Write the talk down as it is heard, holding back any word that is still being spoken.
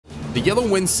The Yellow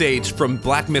Wind Sage from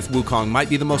Black Myth Wukong might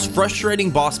be the most frustrating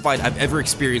boss fight I've ever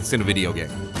experienced in a video game.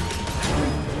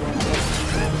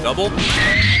 Double.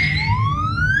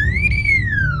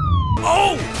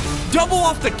 Oh! Double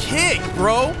off the kick,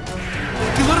 bro!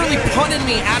 He literally punted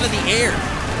me out of the air.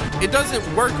 It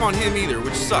doesn't work on him either,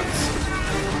 which sucks.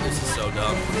 This is so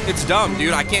dumb. It's dumb,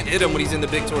 dude. I can't hit him when he's in the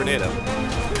big tornado.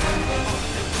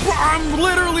 Bro, I'm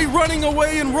literally running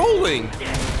away and rolling.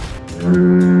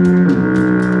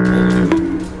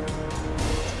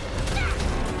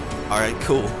 Alright,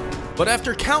 cool. But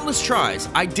after countless tries,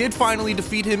 I did finally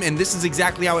defeat him, and this is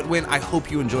exactly how it went. I hope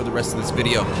you enjoy the rest of this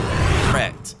video.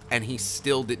 Correct. And he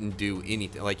still didn't do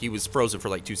anything. Like, he was frozen for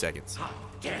like 2 seconds.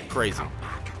 Crazy.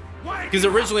 Because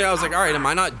originally I was like, alright, am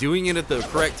I not doing it at the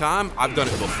correct time? I've done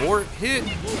it before hit.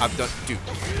 I've done, dude.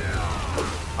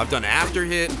 I've done after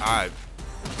hit. I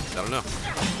don't know.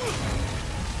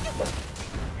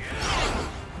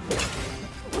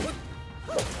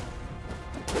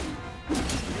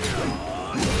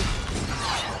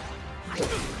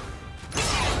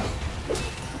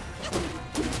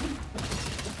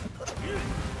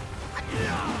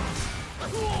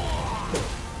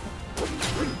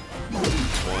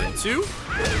 Two.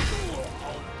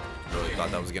 Really thought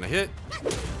that was gonna hit.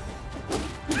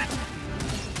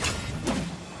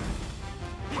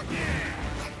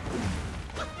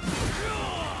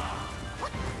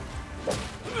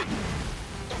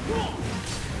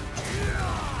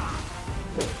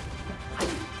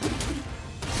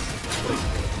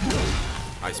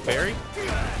 Nice parry.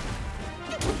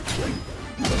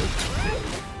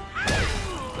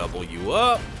 Double you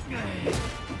up.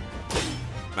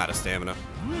 I'm out of stamina.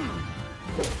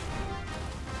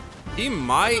 He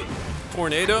might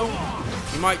tornado.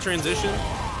 He might transition.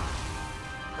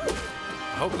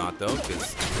 I hope not though,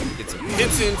 because he gets some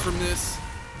hits in from this.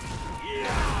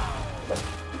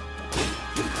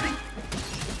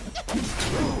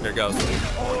 There it goes.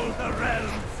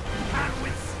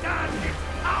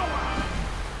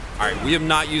 Alright, we have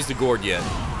not used the gourd yet,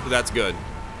 so that's good.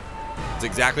 It's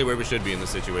exactly where we should be in this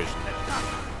situation.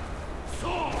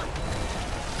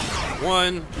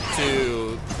 1,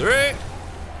 2, 3.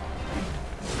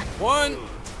 1,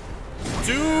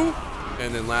 2,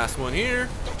 and then last one here.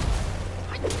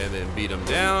 And then beat him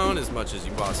down as much as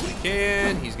you possibly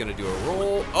can. He's gonna do a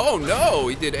roll. Oh no,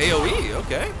 he did AoE,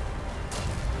 okay.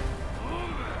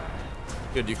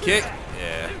 Good, you kick?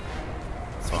 Yeah,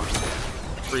 it's fine.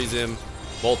 Freeze him,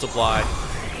 multiply.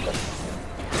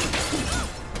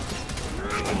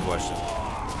 Good question.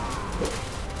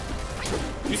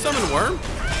 You summon Worm?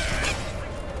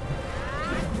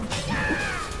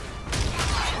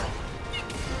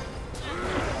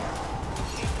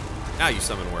 Now you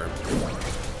summon Worm.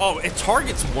 Oh, it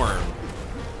targets Worm.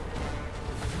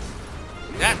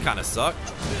 That kind of sucked.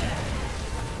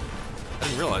 I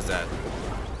didn't realize that.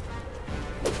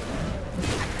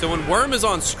 So when Worm is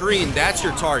on screen, that's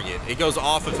your target. It goes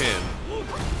off of him.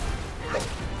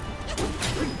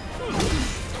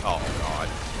 Oh, God.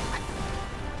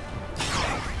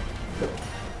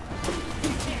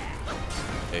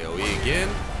 AoE again.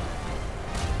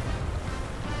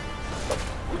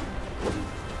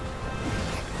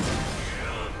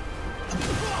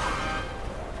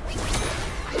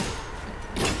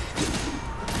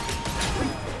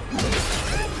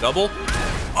 Double.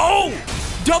 Oh!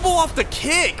 Double off the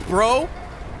kick, bro.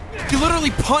 He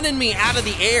literally punted me out of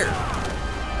the air.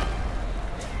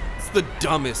 It's the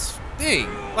dumbest thing.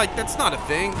 Like, that's not a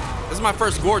thing. This is my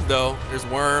first gourd, though. There's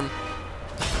Worm.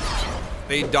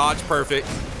 They dodge perfect.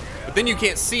 But then you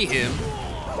can't see him.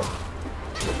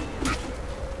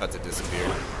 That's a disappear.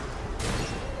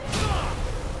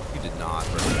 You did not,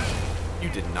 bro. You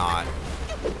did not.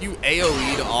 You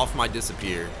AoE'd off my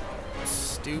disappear.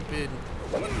 Stupid.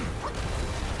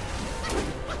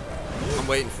 I'm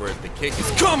waiting for it. The kick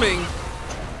is coming.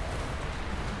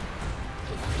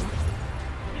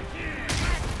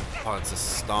 Oh, it's a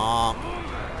stomp.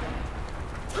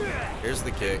 Here's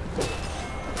the kick.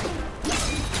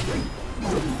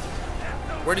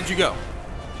 Where did you go?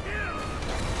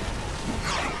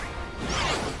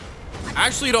 I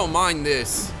actually don't mind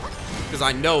this because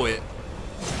I know it.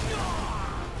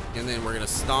 And then we're gonna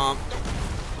stomp.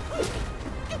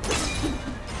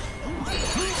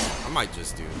 I might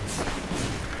just do.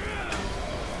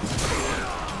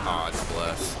 Oh, it's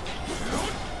blessed.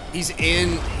 He's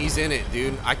in it,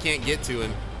 dude. I can't get to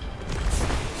him.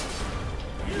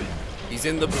 He's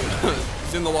in the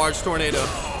he's in the large tornado.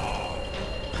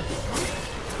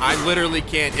 I literally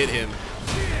can't hit him.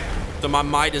 So my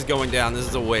might is going down. This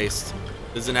is a waste.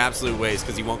 This is an absolute waste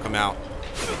because he won't come out.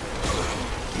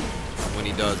 When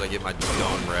he does, I get my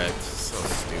dome wrecked. So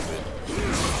stupid.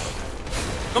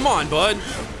 Come on, bud.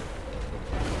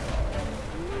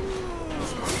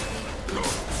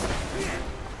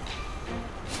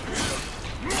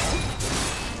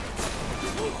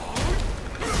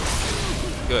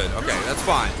 Good. Okay, that's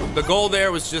fine. The goal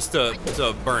there was just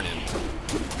to burn him.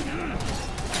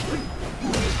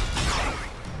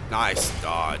 Nice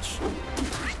dodge.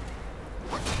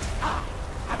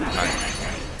 Alright.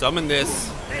 Summon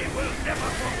this.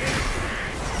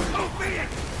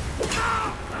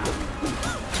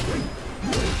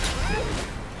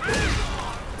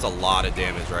 That's a lot of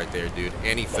damage right there, dude.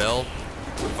 And he fell.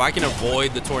 If I can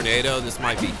avoid the tornado, this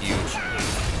might be huge.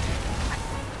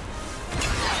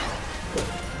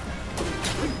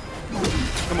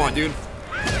 Come on, dude.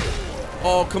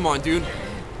 Oh, come on, dude.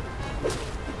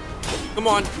 Come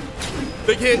on.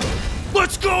 Big hit.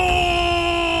 Let's go!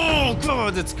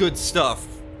 God, that's good stuff.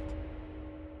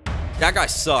 That guy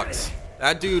sucks.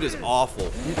 That dude is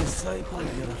awful.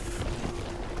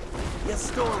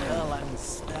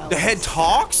 The head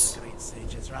talks?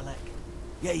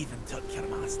 You even took your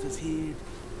master's head.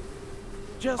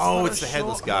 Oh, it's the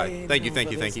headless guy. Thank you,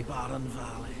 thank you, thank you. Barren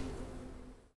valley.